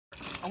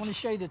want to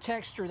show you the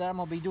texture that I'm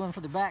going to be doing for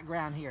the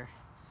background here.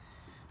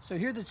 So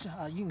here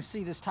you can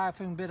see this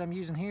typhoon bit I'm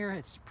using here.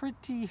 It's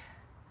pretty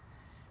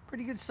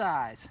good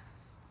size,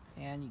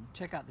 and you can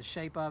check out the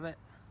shape of it.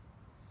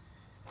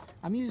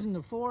 I'm using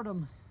the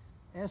Fordham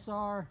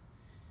SR,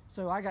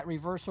 so I got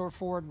reverse or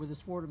forward with this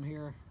Fordham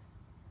here.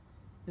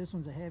 This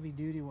one's a heavy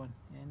duty one,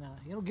 and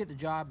it'll get the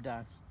job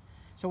done.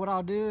 So what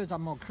I'll do is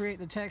I'm going to create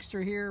the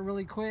texture here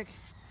really quick,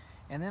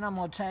 and then I'm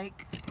going to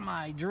take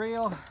my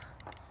drill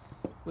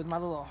with my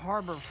little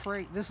Harbor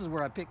Freight. This is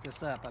where I picked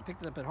this up. I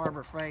picked it up at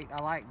Harbor Freight.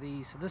 I like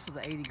these. So this is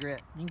the 80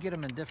 grit. You can get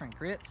them in different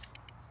grits.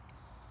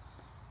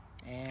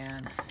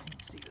 And you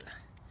can see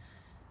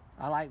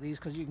I like these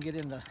because you can get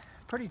into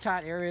pretty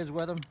tight areas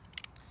with them.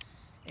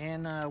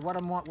 And what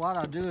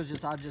I'll do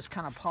is I'll just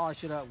kind of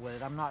polish it up with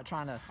it.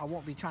 I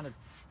won't be trying to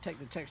take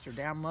the texture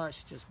down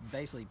much, just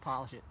basically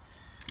polish it.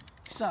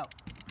 So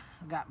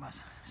I got my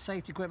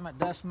safety equipment,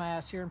 dust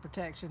mask, hearing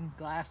protection,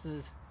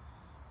 glasses.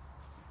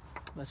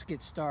 Let's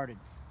get started.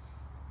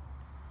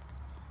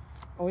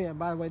 Oh yeah,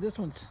 by the way, this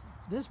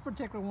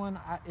particular one,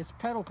 it's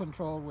pedal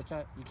controlled, which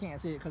you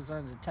can't see it because it's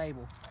under the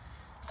table.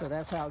 So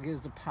that's how it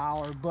gives the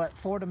power. But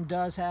Fordham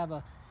does have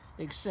a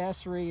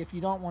accessory. If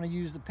you don't want to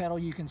use the pedal,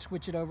 you can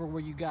switch it over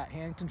where you got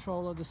hand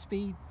control of the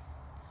speed.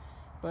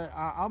 But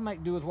I'll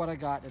make do with what I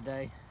got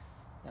today.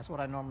 That's what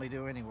I normally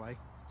do anyway.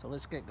 So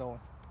let's get going.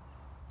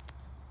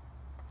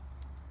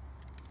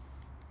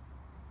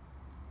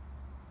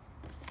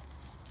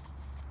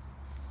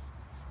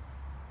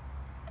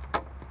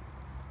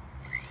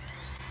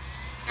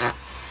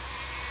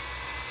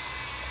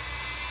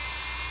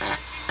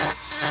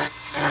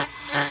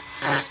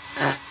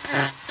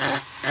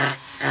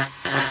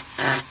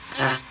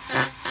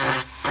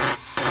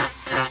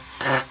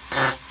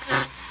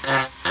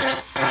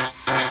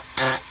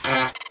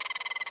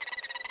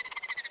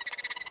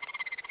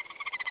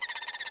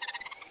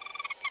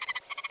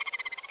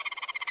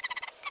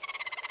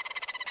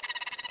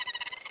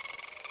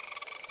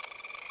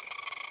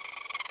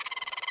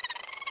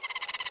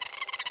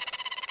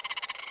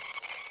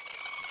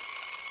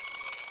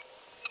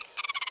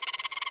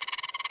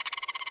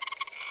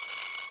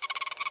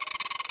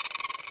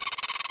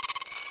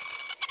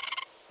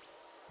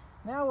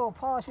 Now we'll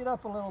polish it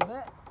up a little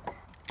bit.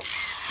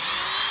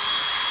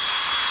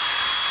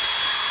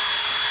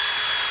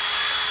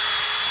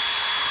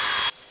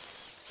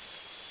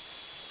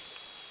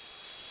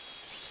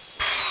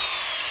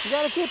 You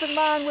got to keep in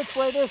mind which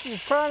way this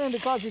is turning,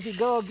 because if you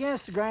go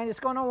against the grain, it's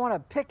going to want to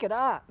pick it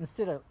up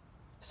instead of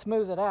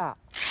smooth it out.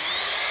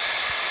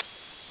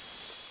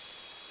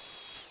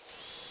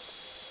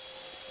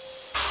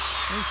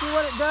 And you see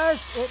what it does?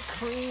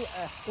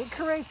 It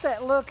creates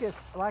that look. If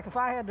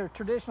I had the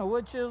traditional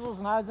wood chisels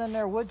and I was in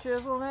there wood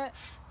chiseling it,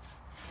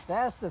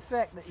 that's the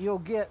effect that you'll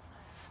get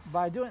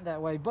by doing it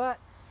that way. But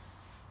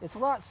it's a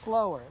lot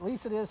slower, at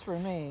least it is for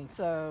me.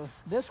 So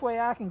this way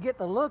I can get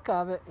the look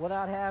of it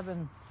without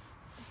having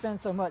to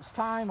spend so much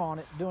time on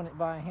it, doing it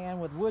by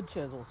hand with wood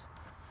chisels.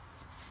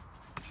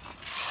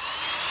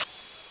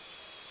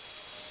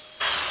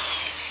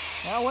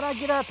 Now when I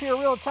get up here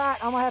real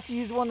tight, I'm going to have to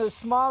use one of those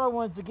smaller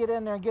ones to get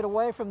in there and get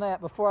away from that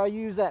before I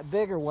use that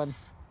bigger one.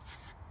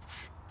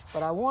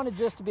 But I wanted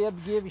just to be able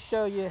to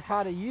show you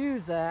how to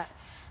use that,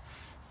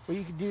 where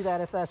you can do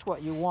that if that's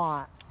what you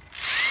want.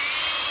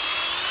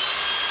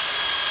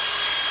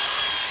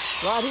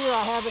 Right here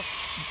I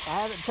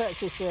haven't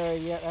touched this area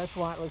yet, that's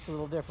why it looks a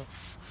little different.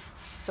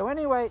 So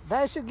anyway,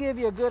 that should give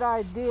you a good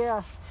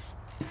idea .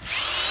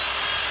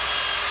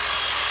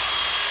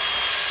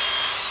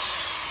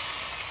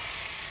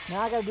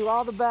 Now I got to do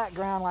all the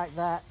background like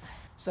that.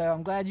 So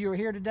I'm glad you were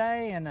here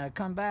today, and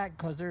come back,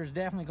 because there's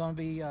definitely going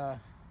to be at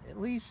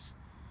least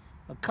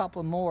a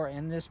couple more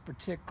in this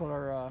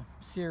particular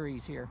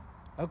series here.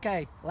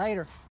 Okay,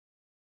 later.